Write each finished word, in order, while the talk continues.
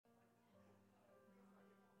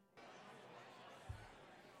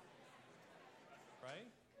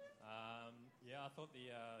thought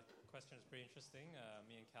the question was pretty interesting.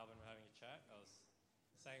 Me and Calvin were having a chat. I was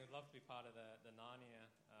saying we'd love to be part of the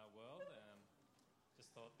Narnia world.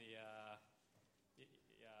 Just thought the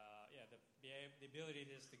ability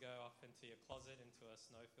just to go off into your closet into a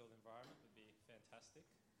snow-filled environment would be fantastic.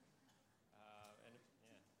 It'd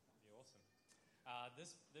be awesome.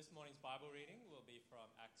 This morning's Bible reading will be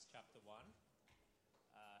from Acts chapter 1.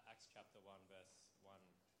 Acts chapter 1, verse 1.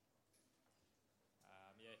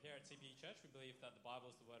 Here at CPE Church, we believe that the Bible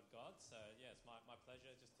is the Word of God. So, it's my pleasure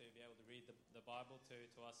just to be able to read the Bible to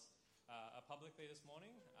us publicly this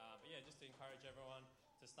morning. Just to encourage everyone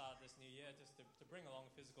to start this new year, just to bring along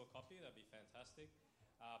a physical copy, that'd be fantastic.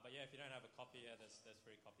 If you don't have a copy, there's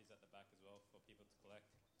free copies at the back as well for people to collect.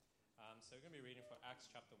 So we're going to be reading from Acts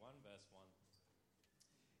chapter 1, verse 1.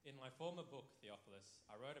 In my former book, Theophilus,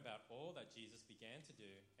 I wrote about all that Jesus began to do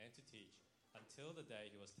and to teach until the day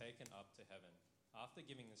he was taken up to heaven, after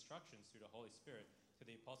giving instructions through the Holy Spirit to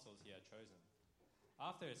the apostles he had chosen.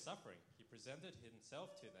 After his suffering, he presented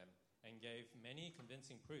himself to them and gave many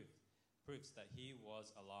convincing proofs that he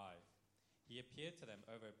was alive. He appeared to them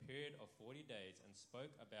over a period of 40 days and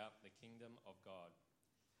spoke about the kingdom of God.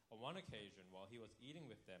 On one occasion, while he was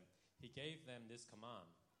eating with them, he gave them this command: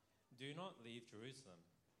 "Do not leave Jerusalem,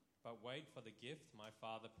 but wait for the gift my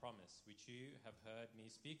Father promised, which you have heard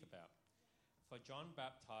me speak about. For John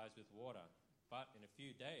baptized with water, but in a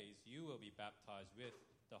few days you will be baptized with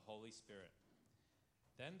the Holy Spirit."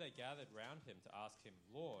 Then they gathered round him to ask him,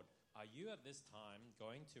 "Lord, are you at this time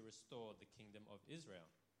going to restore the kingdom of Israel?"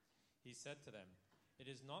 He said to them, "It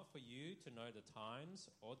is not for you to know the times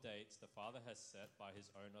or dates the Father has set by his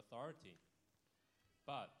own authority.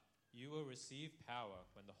 But you will receive power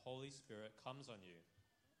when the Holy Spirit comes on you.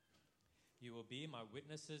 You will be my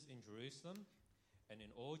witnesses in Jerusalem and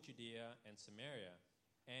in all Judea and Samaria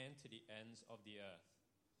and to the ends of the earth."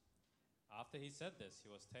 After he said this, he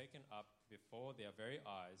was taken up before their very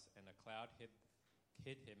eyes, and a cloud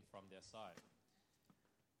hid him from their sight.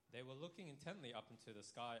 They were looking intently up into the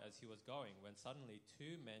sky as he was going, when suddenly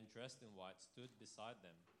 2 men dressed in white stood beside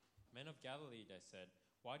them. "Men of Galilee," they said,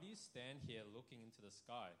 "why do you stand here looking into the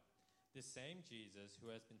sky? This same Jesus who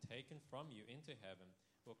has been taken from you into heaven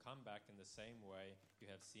will come back in the same way you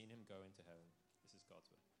have seen him go into heaven." This is God's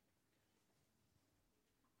word.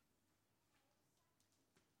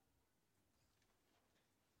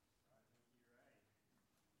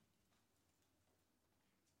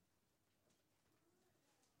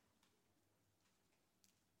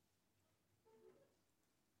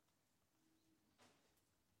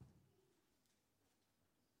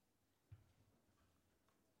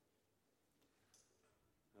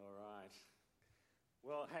 All right.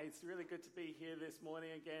 Well, hey, it's really good to be here this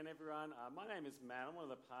morning again, everyone. My name is Matt. I'm one of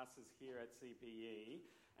the pastors here at CPE.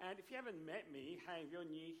 And if you haven't met me, hey, if you're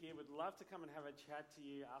new here, would love to come and have a chat to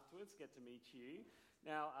you afterwards, get to meet you.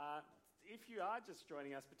 Now, if you are just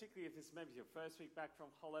joining us, particularly if this maybe your first week back from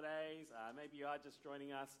holidays, maybe you are just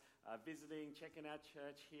joining us, visiting, checking out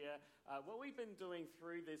church here, what we've been doing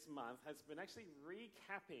through this month has been actually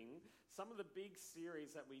recapping some of the big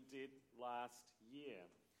series that we did last year.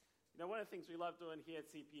 You know, one of the things we love doing here at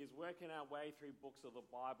CP is working our way through books of the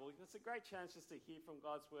Bible. It's a great chance just to hear from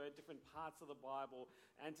God's Word, different parts of the Bible,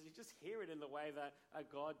 and to just hear it in the way that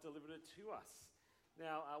God delivered it to us.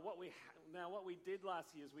 Now, what we did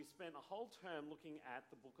last year is we spent a whole term looking at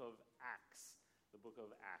the book of Acts.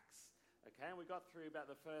 Okay, and we got through about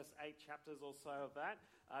the first 8 chapters or so of that.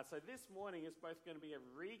 So this morning is both going to be a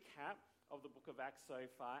recap of the book of Acts so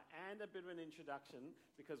far and a bit of an introduction,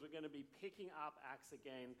 because we're going to be picking up Acts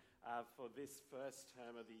again for this first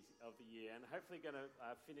term of the year, and hopefully going to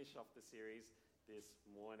finish off the series this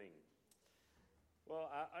morning. Well,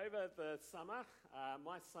 over the summer,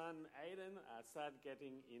 my son Aiden started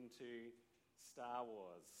getting into Star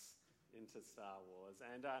Wars.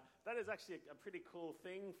 And that is actually a pretty cool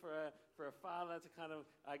thing for a father to kind of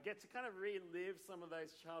get to kind of relive some of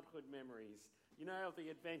those childhood memories. You know, of the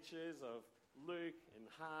adventures of Luke and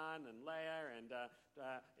Han and Leia and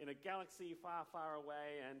in a galaxy far, far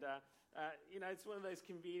away. And, it's one of those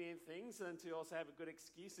convenient things, and to also have a good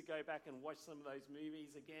excuse to go back and watch some of those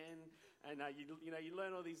movies again. And, you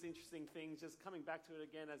learn all these interesting things just coming back to it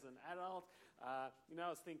again as an adult. I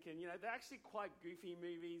was thinking, they're actually quite goofy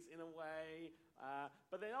movies in a way.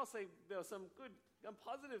 But then also there were some good and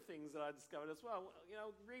positive things that I discovered as well.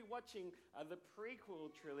 Rewatching the prequel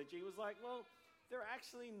trilogy was like, well, they're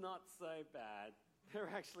actually not so bad.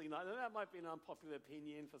 They're actually not. And that might be an unpopular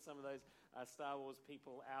opinion for some of those Star Wars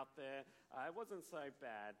people out there. It wasn't so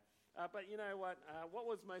bad. But you know what? What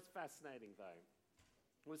was most fascinating, though,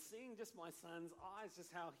 was seeing just my son's eyes,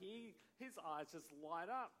 just how his eyes just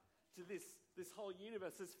light up to this whole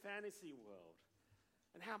universe, this fantasy world.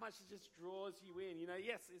 And how much it just draws you in. You know,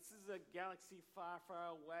 yes, this is a galaxy far,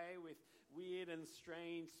 far away with weird and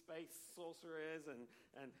strange space sorcerers and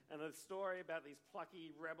a story about these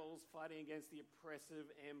plucky rebels fighting against the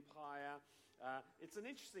oppressive empire. It's an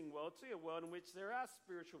interesting world too, a world in which there are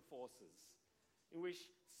spiritual forces, in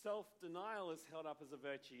which self-denial is held up as a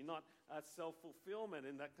virtue, not self-fulfillment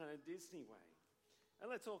in that kind of Disney way. And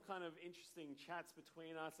let's all kind of interesting chats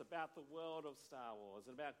between us about the world of Star Wars,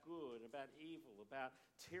 and about good, about evil, about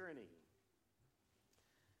tyranny.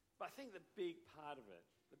 But I think the big part of it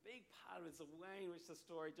is the way in which the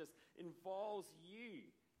story just involves you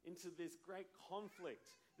into this great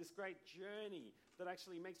conflict, this great journey that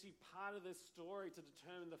actually makes you part of this story to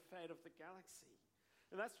determine the fate of the galaxy.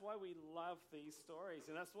 And that's why we love these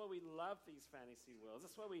stories, and that's why we love these fantasy worlds.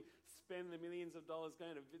 That's why we spend the millions of dollars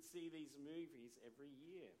going to see these movies every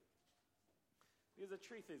year. Because the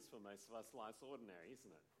truth is, for most of us, life's ordinary,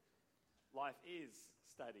 isn't it? Life is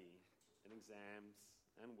study and exams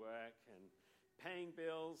and work and paying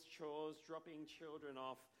bills, chores, dropping children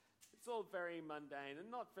off. It's all very mundane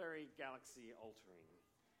and not very galaxy-altering.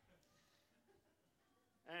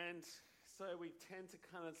 And so we tend to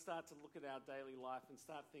kind of start to look at our daily life and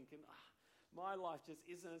start thinking, my life just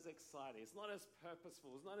isn't as exciting. It's not as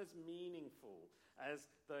purposeful. It's not as meaningful as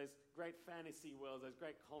those great fantasy worlds, those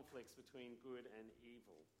great conflicts between good and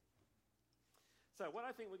evil. So what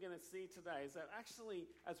I think we're going to see today is that actually,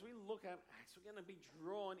 as we look at Acts, we're going to be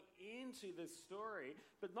drawn into this story,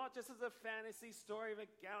 but not just as a fantasy story of a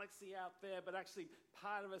galaxy out there, but actually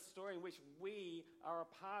part of a story in which we are a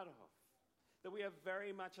part of. That we are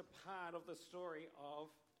very much a part of the story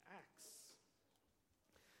of Acts.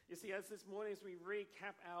 You see, as this morning, as we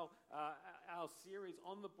recap our series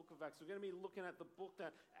on the book of Acts, we're going to be looking at the book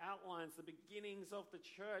that outlines the beginnings of the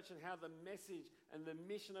church and how the message and the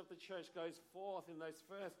mission of the church goes forth in those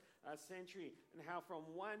first century, and how from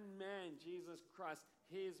one man, Jesus Christ,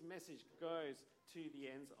 his message goes to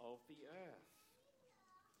the ends of the earth.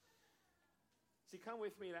 So come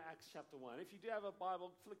with me to Acts chapter 1. If you do have a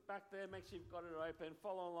Bible, flick back there, make sure you've got it open,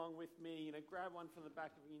 follow along with me, grab one from the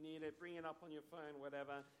back if you need it, bring it up on your phone,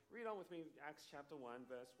 whatever. Read on with me, Acts chapter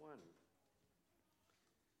 1, verse 1.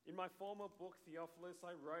 In my former book, Theophilus,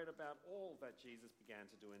 I wrote about all that Jesus began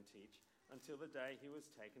to do and teach until the day he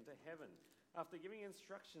was taken to heaven, after giving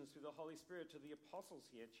instructions through the Holy Spirit to the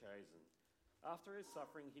apostles he had chosen. After his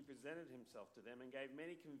suffering, he presented himself to them and gave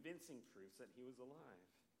many convincing proofs that he was alive.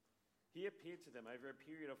 He appeared to them over a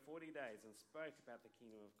period of 40 days and spoke about the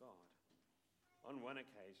kingdom of God. On one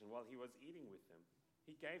occasion, while he was eating with them,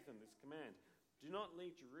 he gave them this command: "Do not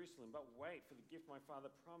leave Jerusalem, but wait for the gift my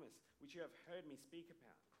Father promised, which you have heard me speak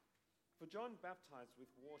about. For John baptized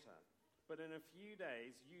with water, but in a few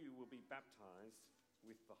days you will be baptized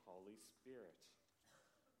with the Holy Spirit."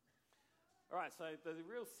 All right, so the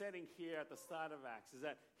real setting here at the start of Acts is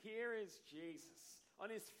that here is Jesus on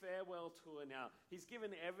his farewell tour now. He's given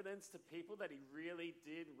evidence to people that he really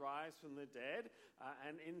did rise from the dead.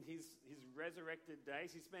 And in his resurrected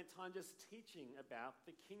days, he spent time just teaching about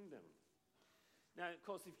the kingdom. Now, of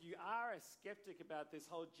course, if you are a skeptic about this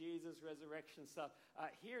whole Jesus resurrection stuff,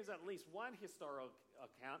 here's at least one historical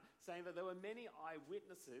account saying that there were many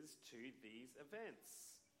eyewitnesses to these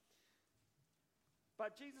events.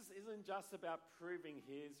 But Jesus isn't just about proving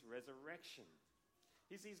his resurrection.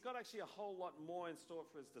 He's got actually a whole lot more in store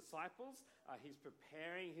for his disciples. He's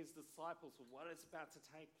preparing his disciples for what is about to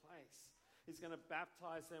take place. He's going to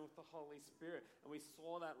baptize them with the Holy Spirit. And we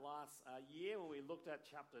saw that last year when we looked at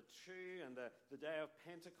chapter 2 and the day of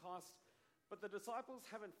Pentecost. But the disciples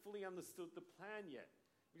haven't fully understood the plan yet.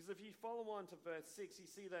 Because if you follow on to verse 6, you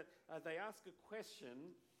see that they ask a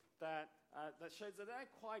question that shows that they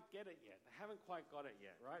don't quite get it yet. They haven't quite got it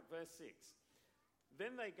yet, right? Verse 6.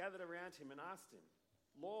 Then they gathered around him and asked him,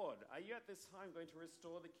 "Lord, are you at this time going to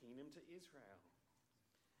restore the kingdom to Israel?"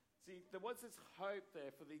 See, there was this hope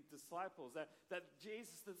there for the disciples that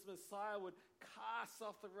Jesus, this Messiah, would cast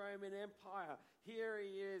off the Roman Empire. Here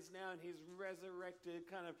he is now in his resurrected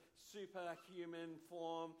kind of superhuman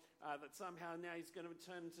form, that somehow now he's going to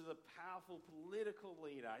turn into the powerful political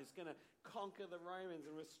leader. He's going to conquer the Romans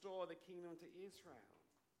and restore the kingdom to Israel.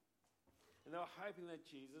 And they were hoping that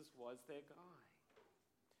Jesus was their guy.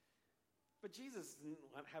 But Jesus didn't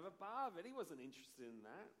have a bar of it. He wasn't interested in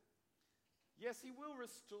that. Yes, he will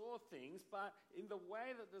restore things, but in the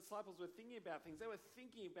way that the disciples were thinking about things, they were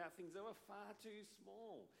thinking about things that were far too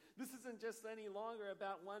small. This isn't just any longer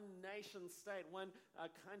about one nation state, one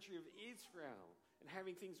country of Israel, and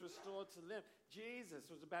having things restored to them. Jesus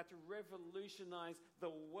was about to revolutionize the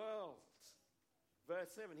world.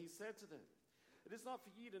 Verse 7, he said to them, It is not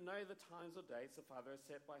for you to know the times or dates the Father has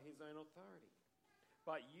set by his own authority.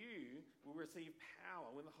 But you will receive power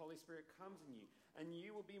when the Holy Spirit comes in you, and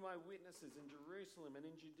you will be my witnesses in Jerusalem and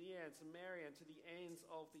in Judea and Samaria and to the ends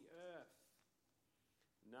of the earth.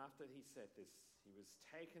 And after he said this, he was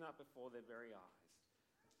taken up before their very eyes,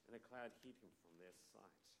 and a cloud hid him from their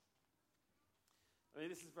sight. I mean,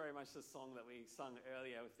 this is very much the song that we sung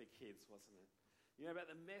earlier with the kids, wasn't it? You know, about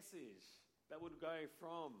the message that would go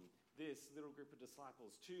from this little group of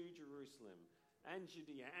disciples to Jerusalem and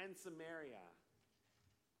Judea and Samaria,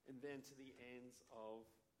 and then to the ends of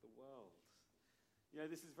the world. You know,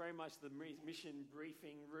 this is very much the mission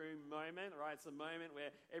briefing room moment, right? It's a moment where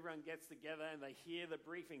everyone gets together and they hear the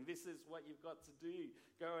briefing. This is what you've got to do.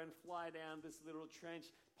 Go and fly down this little trench,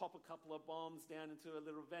 pop a couple of bombs down into a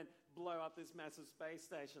little vent, blow up this massive space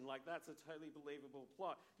station. Like, that's a totally believable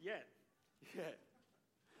plot. Yeah.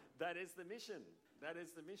 That is the mission. That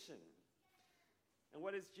is the mission. And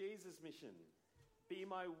what is Jesus' mission? Be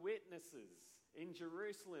my witnesses in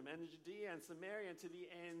Jerusalem and Judea and Samaria and to the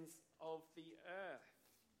ends of the earth.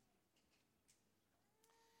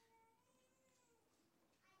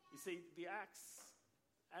 You see, the Acts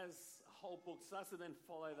as a whole book starts to then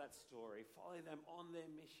follow that story, follow them on their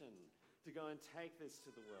mission to go and take this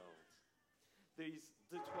to the world.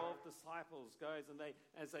 The 12 disciples goes and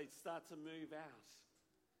as they start to move out,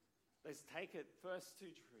 they take it first to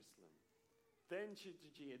Jerusalem, then to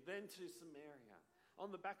Judea, then to Samaria, on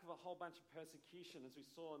the back of a whole bunch of persecution, as we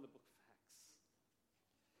saw in the book of Acts.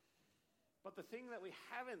 But the thing that we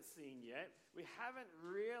haven't seen yet, we haven't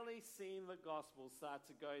really seen the gospel start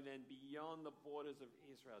to go then beyond the borders of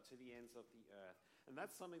Israel to the ends of the earth. And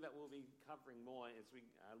that's something that we'll be covering more as we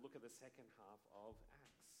look at the second half of Acts.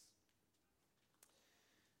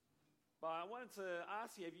 But I wanted to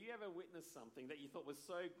ask you, have you ever witnessed something that you thought was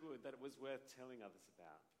so good that it was worth telling others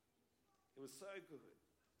about? It was so good.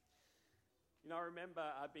 You know, I remember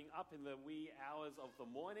being up in the wee hours of the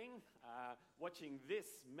morning, watching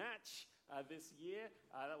this match this year.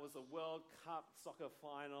 That was the World Cup soccer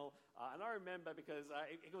final. And I remember because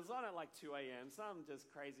it was on at like 2 a.m., some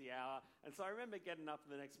just crazy hour. And so I remember getting up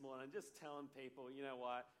the next morning and just telling people, you know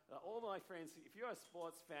what, all my friends, if you're a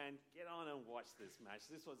sports fan, get on and watch this match.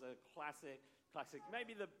 This was a classic,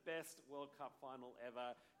 maybe the best World Cup final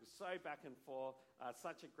ever. It was so back and forth,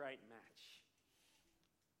 such a great match.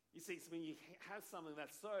 You see, when you have something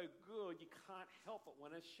that's so good, you can't help but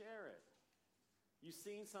want to share it. You've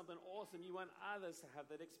seen something awesome, you want others to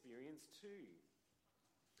have that experience too.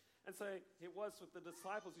 And so it was with the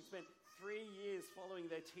disciples who spent 3 years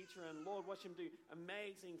following their teacher and Lord, watch him do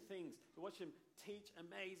amazing things, watch him teach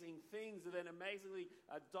amazing things, and then amazingly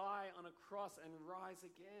die on a cross and rise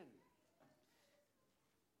again.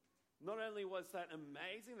 Not only was that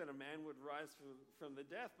amazing that a man would rise from the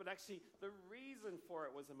death, but actually the reason for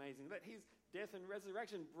it was amazing, that his death and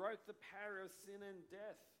resurrection broke the power of sin and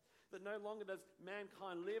death. That no longer does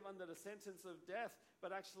mankind live under the sentence of death,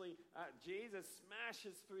 but actually Jesus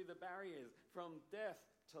smashes through the barriers from death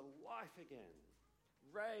to life again,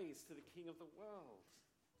 raised to the King of the world.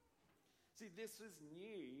 See, this is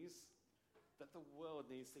news that the world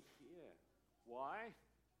needs to hear. Why?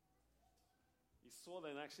 You saw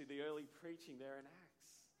then actually the early preaching there in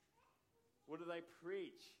Acts. What do they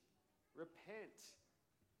preach? Repent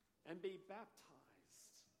and be baptized.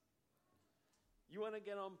 You want to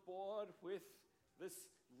get on board with this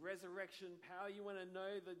resurrection power? You want to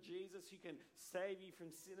know the Jesus who can save you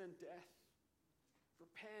from sin and death?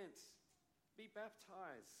 Repent. Be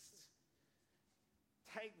baptized.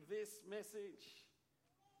 Take this message.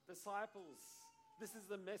 Disciples, this is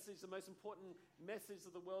the message, the most important message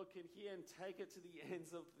that the world could hear, and take it to the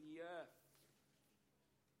ends of the earth.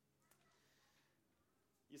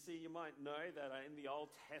 You see, you might know that in the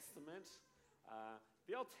Old Testament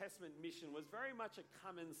mission was very much a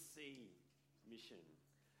come and see mission,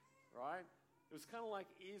 right? It was kind of like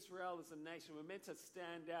Israel as a nation. We're meant to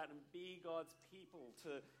stand out and be God's people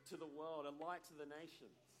to the world, a light to the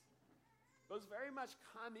nations. But it was very much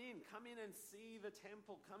come in and see the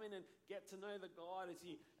temple, come in and get to know the God as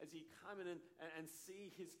you come in and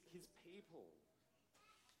see his people.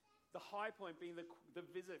 The high point being the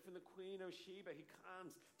visit from the Queen of Sheba, who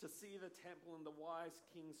comes to see the temple and the wise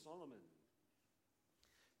King Solomon.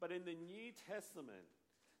 But in the New Testament,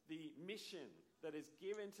 the mission that is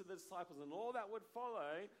given to the disciples and all that would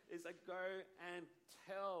follow is a go and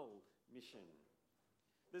tell mission.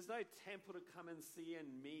 There's no temple to come and see and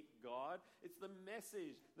meet God. It's the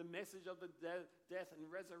message of the death and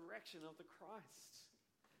resurrection of the Christ.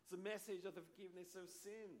 It's a message of the forgiveness of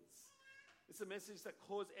sins. It's a message that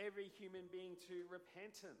calls every human being to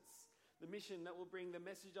repentance. the mission that will bring the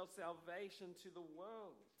message of salvation to the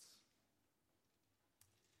world.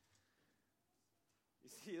 You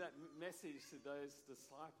see, that message to those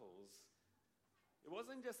disciples, it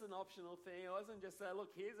wasn't just an optional thing. It wasn't just,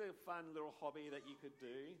 look, here's a fun little hobby that you could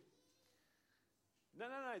do. No.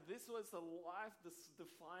 This was the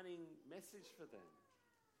life-defining message for them.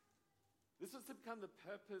 This was to become the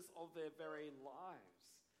purpose of their very lives.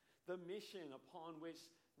 The mission upon which,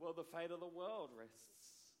 the fate of the world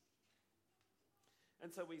rests. And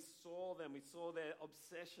so we saw them. We saw their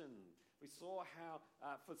obsession. We saw how,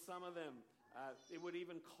 for some of them, it would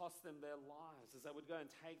even cost them their lives as they would go and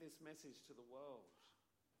take this message to the world.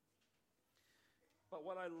 But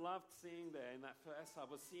what I loved seeing there in that first half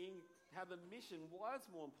was seeing how the mission was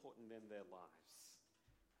more important than their lives.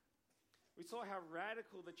 We saw how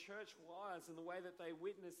radical the church was in the way that they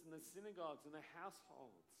witnessed in the synagogues and the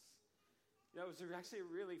households. It was actually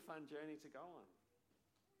a really fun journey to go on.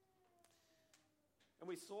 And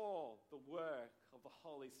we saw the work of the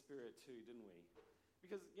Holy Spirit too, didn't we?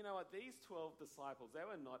 Because, you know what, these 12 disciples, they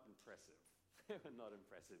were not impressive. They were not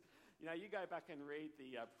impressive. You go back and read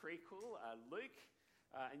the prequel, Luke,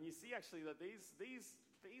 and you see actually that these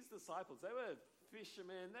disciples, they were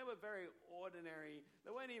fishermen, they were very ordinary,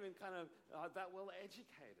 they weren't even kind of that well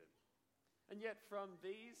educated. And yet from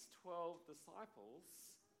these 12 disciples,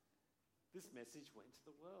 this message went to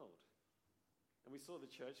the world. And we saw the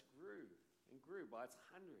church grew and grew by its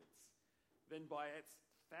hundreds, then by its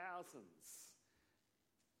thousands.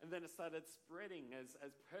 And then it started spreading as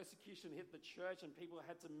persecution hit the church and people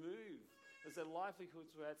had to move as their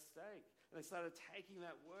livelihoods were at stake. And they started taking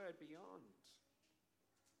that word beyond.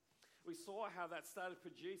 We saw how that started to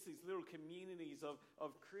produce these little communities of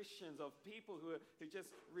Christians, of people who just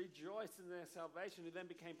rejoiced in their salvation, who then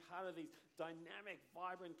became part of these dynamic,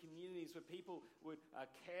 vibrant communities where people would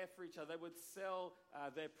care for each other. They would sell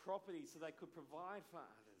their property so they could provide for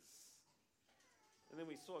others. And then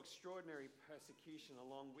we saw extraordinary persecution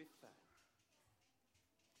along with that.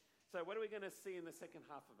 So what are we going to see in the second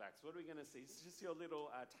half of Acts? What are we going to see? It's just your little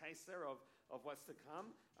taster of what's to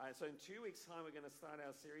come. So in 2 weeks' time, we're going to start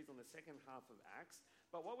our series on the second half of Acts.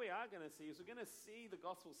 But what we are going to see is we're going to see the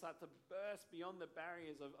gospel start to burst beyond the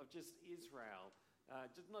barriers of just Israel.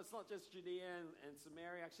 It's not just Judea and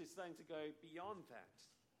Samaria, actually starting to go beyond that.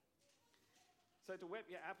 So to whet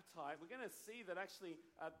your appetite, we're going to see that actually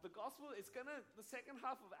the gospel the second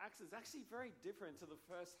half of Acts is actually very different to the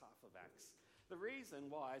first half of Acts. The reason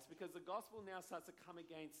why is because the gospel now starts to come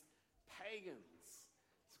against pagans.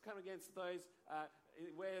 It's come against those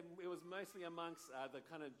where it was mostly amongst the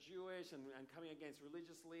kind of Jewish and coming against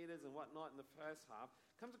religious leaders and whatnot in the first half.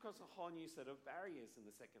 Comes across a whole new set of barriers in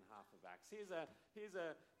the second half of Acts. Here's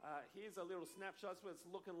a little snapshot where it's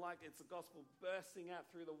looking like it's the gospel bursting out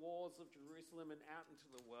through the walls of Jerusalem and out into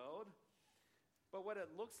the world. But what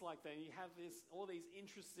it looks like then, you have all these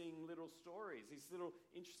interesting little stories, these little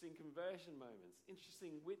interesting conversion moments,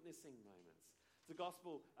 interesting witnessing moments. The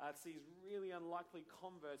gospel sees really unlikely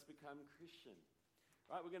converts become Christian.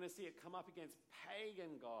 Right? We're going to see it come up against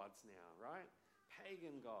pagan gods now, right?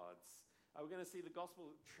 Pagan gods. We're going to see the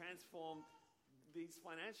gospel transform these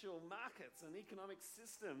financial markets and economic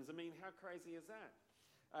systems. I mean, how crazy is that?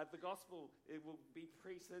 The gospel, it will be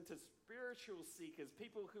preached to spiritual seekers,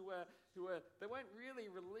 people who they weren't really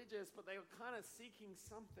religious, but they were kind of seeking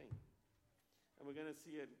something. And we're going to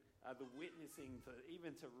see it, the witnessing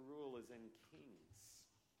even to rulers and kings.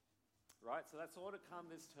 Right? So that's all to come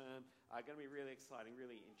this term. Going to be really exciting,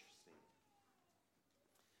 really interesting.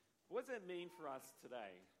 What does it mean for us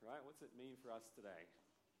today, right? What's it mean for us today?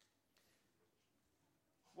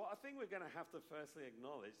 Well, I think we're going to have to firstly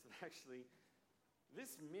acknowledge that actually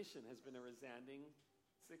this mission has been a resounding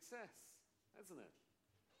success, hasn't it?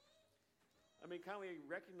 I mean, can't we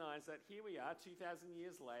recognize that here we are 2,000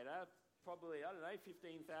 years later, probably,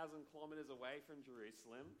 15,000 kilometers away from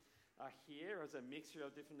Jerusalem, here as a mixture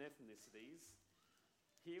of different ethnicities.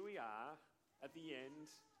 Here we are at the end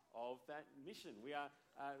of that mission. We are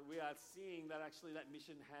seeing that actually that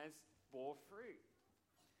mission has bore fruit.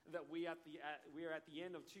 That we are at the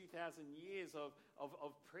end of 2,000 years of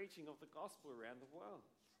preaching of the gospel around the world.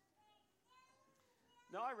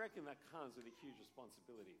 Now, I reckon that comes with a huge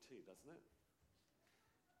responsibility too, doesn't it?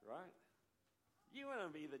 Right? You want to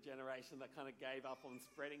be the generation that kind of gave up on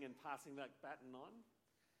spreading and passing that baton on?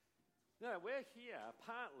 No, we're here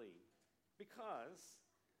partly because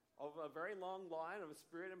of a very long line of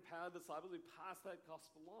Spirit-empowered disciples who passed that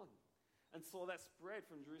gospel on and saw that spread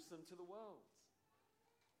from Jerusalem to the world.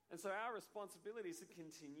 And so our responsibility is to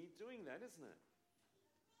continue doing that, isn't it?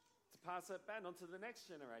 To pass that baton on to the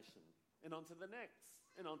next generation, and on to the next,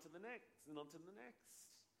 and on to the next, and on to the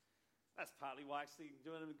next. That's partly why actually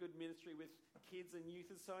doing a good ministry with kids and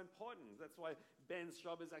youth is so important. That's why Ben's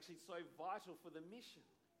job is actually so vital for the mission.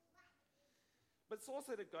 But it's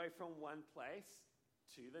also to go from one place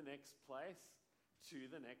to the next place, to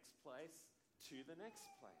the next place, to the next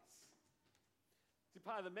place. See,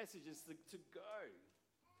 part of the message is to go.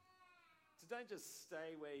 So don't just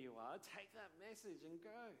stay where you are. Take that message and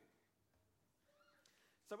go.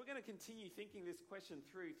 So we're going to continue thinking this question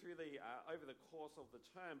through the over the course of the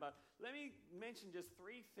term. But let me mention just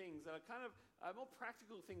three things that are kind of more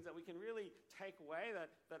practical things that we can really take away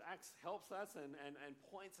that Acts helps us and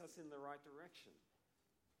points us in the right direction.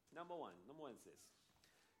 Number one is this.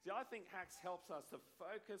 See, I think Acts helps us to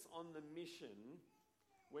focus on the mission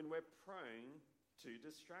when we're prone to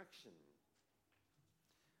distraction.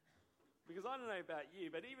 Because I don't know about you,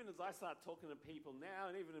 but even as I start talking to people now,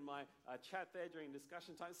 and even in my chat there during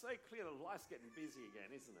discussion time, it's so clear that life's getting busy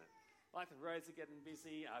again, isn't it? Like the roads are getting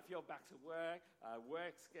busy. If you're back to work,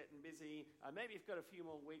 work's getting busy. Maybe you've got a few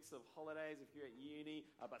more weeks of holidays if you're at uni,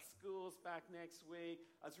 but school's back next week.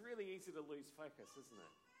 It's really easy to lose focus, isn't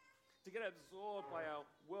it? To get absorbed by our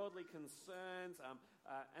worldly concerns,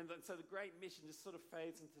 so the great mission just sort of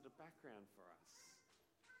fades into the background for us.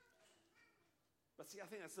 But see, I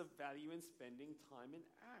think that's the value in spending time in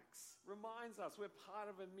Acts. Reminds us we're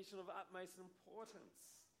part of a mission of utmost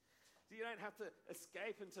importance. So you don't have to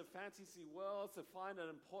escape into fantasy worlds to find an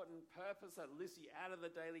important purpose that lifts you out of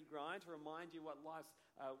the daily grind to remind you what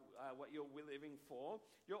you're living for.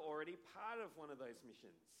 You're already part of one of those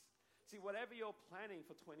missions. See, whatever you're planning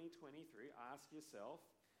for 2023, ask yourself,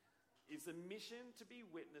 is the mission to be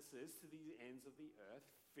witnesses to the ends of the earth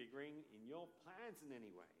figuring in your plans in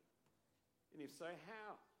any way? And if so,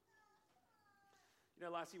 how? You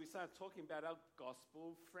know, last year we started talking about our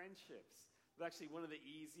gospel friendships. But actually, one of the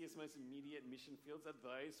easiest, most immediate mission fields are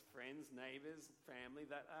those friends, neighbours, family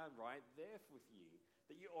that are right there with you,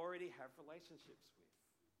 that you already have relationships with.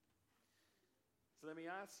 So let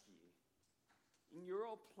me ask you, in your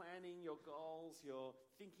all planning, your goals, your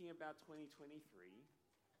thinking about 2023,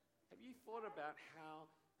 have you thought about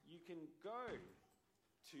how you can go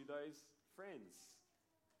to those friends?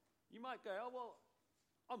 You might go, oh, well,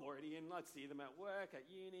 I'm already in. I'd see them at work, at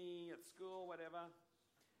uni, at school, whatever.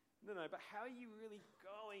 No, but how are you really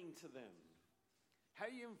going to them? How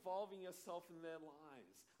are you involving yourself in their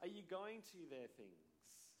lives? Are you going to their things?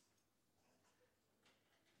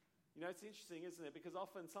 You know, it's interesting, isn't it? Because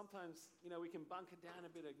sometimes, we can bunker down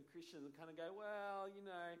a bit of Christians and kind of go, well,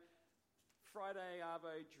 Friday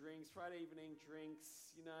arvo drinks, Friday evening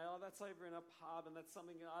drinks, that's over in a pub and that's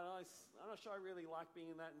something, I'm not sure I really like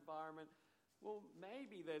being in that environment. Well,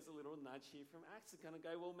 maybe there's a little nudge here from Acts to kind of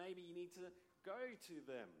go, well, maybe you need to go to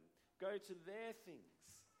them, go to their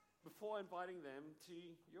things before inviting them to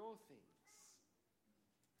your things.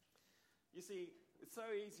 You see, it's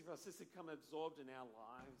so easy for us just to become absorbed in our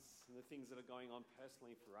lives and the things that are going on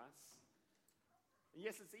personally for us. And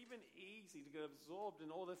yes, it's even easy to get absorbed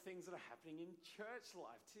in all the things that are happening in church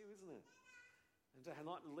life too, isn't it? And to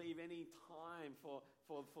not leave any time for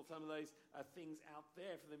some of those things out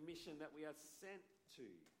there, for the mission that we are sent to.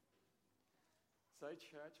 So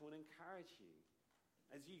church, I want to encourage you,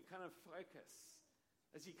 as you kind of focus,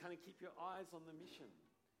 as you kind of keep your eyes on the mission,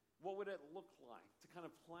 what would it look like to kind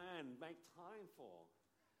of plan, make time for?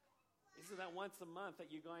 Is it that once a month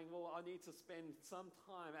that you're going, well, I need to spend some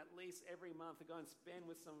time, at least every month, to go and spend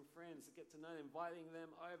with some friends, to get to know them, inviting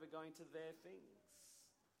them over, going to their things?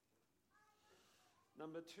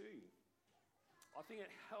 Number two, I think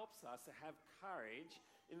it helps us to have courage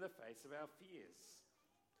in the face of our fears.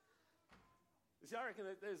 You see, I reckon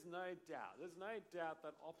that there's no doubt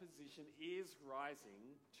that opposition is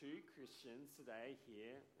rising to Christians today,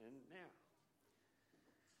 here and now.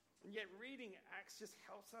 And yet reading Acts just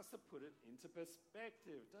helps us to put it into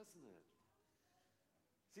perspective, doesn't it?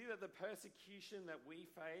 See that the persecution that we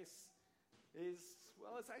face is,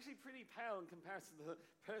 well, it's actually pretty pale in comparison to the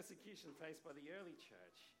persecution faced by the early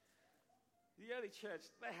church. The early church,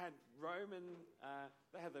 they had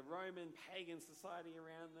the Roman pagan society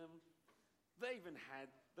around them. They even had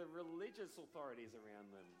the religious authorities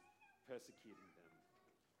around them persecuting them.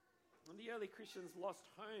 And the early Christians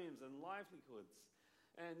lost homes and livelihoods.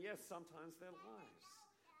 And yes, sometimes their lives.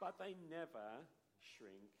 But they never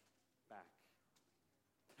shrink back.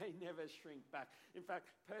 They never shrink back. In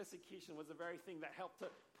fact, persecution was the very thing that helped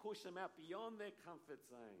to push them out beyond their comfort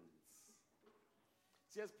zones.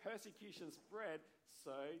 See, as persecution spread,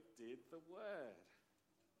 so did the word.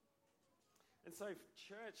 And so,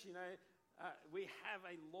 church, we have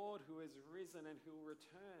a Lord who has risen and who will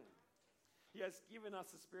return. He has given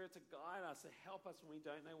us the Spirit to guide us, to help us when we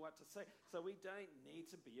don't know what to say. So we don't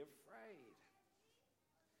need to be afraid.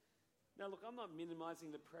 Now, look, I'm not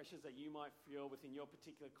minimizing the pressures that you might feel within your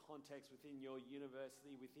particular context, within your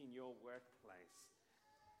university, within your workplace.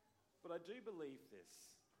 But I do believe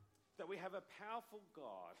this, that we have a powerful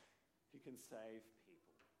God who can save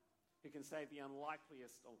people, who can save the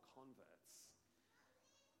unlikeliest of converts.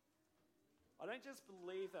 I don't just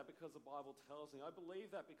believe that because the Bible tells me. I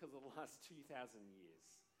believe that because of the last 2,000 years.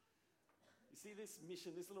 You see this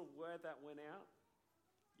mission, this little word that went out?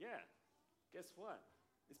 Yeah, guess what?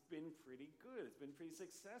 It's been pretty good. It's been pretty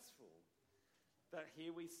successful. That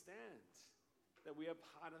here we stand. That we are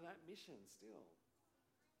part of that mission still.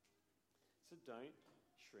 So don't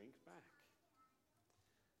shrink back.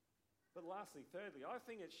 But lastly, thirdly, I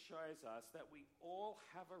think it shows us that we all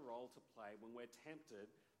have a role to play when we're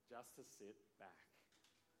tempted just to sit back.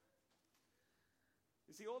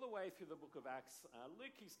 You see, all the way through the book of Acts,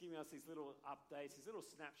 Luke keeps giving us these little updates, these little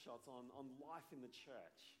snapshots on life in the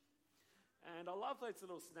church. And I love those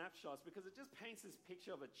little snapshots because it just paints this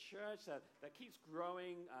picture of a church that keeps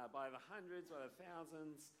growing by the hundreds, by the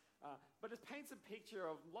thousands. But it paints a picture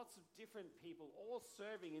of lots of different people all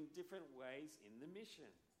serving in different ways in the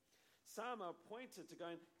mission. Some are appointed to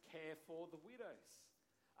go and care for the widows.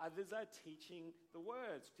 Others are teaching the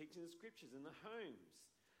words, teaching the scriptures in the homes.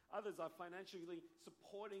 Others are financially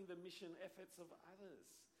supporting the mission efforts of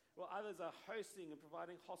others. Well, others are hosting and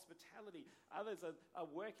providing hospitality. Others are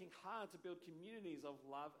working hard to build communities of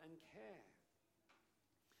love and care.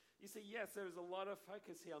 You see, yes, there is a lot of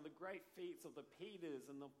focus here on the great feats of the Peters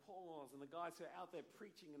and the Pauls and the guys who are out there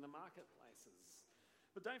preaching in the marketplaces.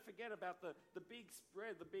 But don't forget about the big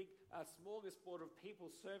spread, the big smorgasbord of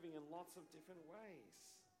people serving in lots of different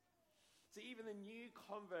ways. See, even the new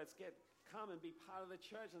converts come and be part of the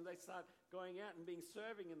church, and they start going out and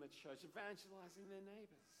serving in the church, evangelizing their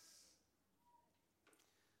neighbors.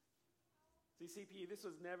 See, CPE, this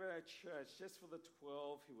was never a church just for the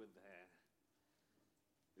 12 who were there.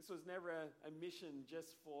 This was never a mission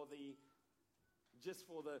just for the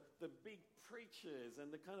big preachers and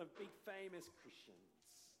the kind of big famous Christians.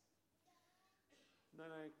 No,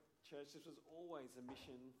 church, this was always a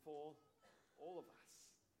mission for all of us.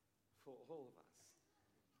 For all of us.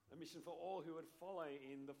 A mission for all who would follow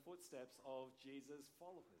in the footsteps of Jesus'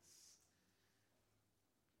 followers.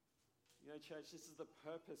 You know, church, this is the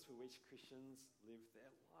purpose for which Christians live their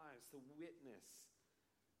lives, to witness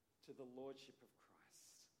to the Lordship of Christ.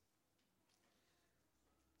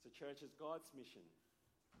 So church is God's mission,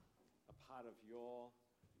 a part of your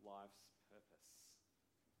life's purpose.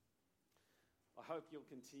 I hope you'll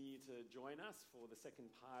continue to join us for the second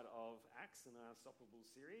part of Acts in our Unstoppable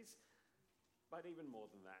series. But even more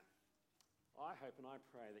than that, I hope and I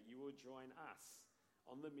pray that you will join us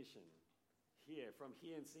on the mission from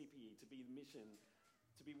here in CPE, to be the mission,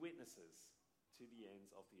 to be witnesses to the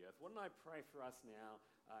ends of the earth. Why don't I pray for us now,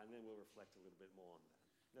 and then we'll reflect a little bit more on that.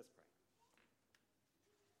 Let's pray.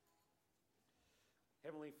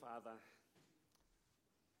 Heavenly Father,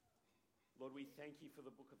 Lord, we thank you for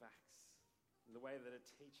the book of Acts and the way that it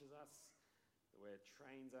teaches us, the way it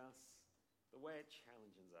trains us, the way it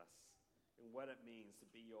challenges us in what it means to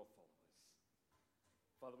be your followers.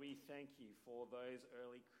 Father, we thank you for those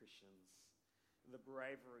early Christians, the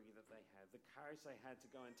bravery that they had, the courage they had to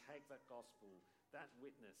go and take that gospel, that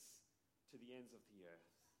witness to the ends of the earth.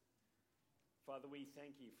 Father, we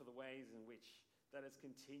thank you for the ways in which that has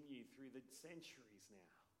continued through the centuries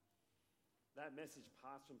now. That message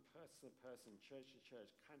passed from person to person, church to church,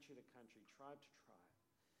 country to country, tribe to tribe.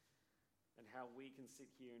 And how we can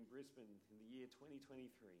sit here in Brisbane in the year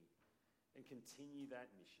 2023 and continue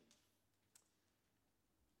that mission.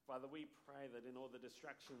 Father, we pray that in all the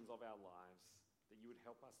distractions of our lives, that you would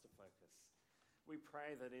help us to focus. We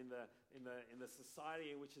pray that in the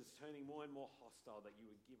society which is turning more and more hostile, that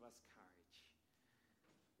you would give us courage.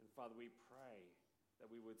 And Father, we pray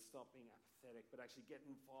that we would stop being apathetic, but actually get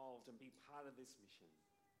involved and be part of this mission.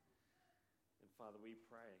 And Father, we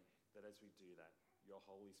pray that as we do that, your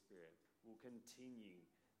Holy Spirit will continue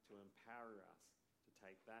to empower us to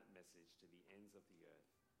take that message to the ends of the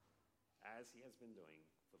earth, as he has been doing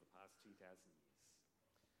for the past 2,000 years.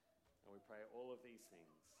 And we pray all of these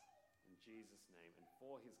things in Jesus' name and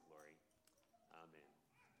for his glory. Amen.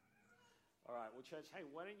 All right, well, church, hey,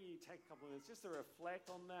 why don't you take a couple of minutes just to reflect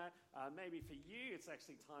on that? Maybe for you, it's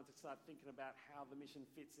actually time to start thinking about how the mission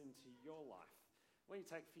fits into your life. Why don't you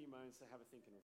take a few moments to have a think and reflect?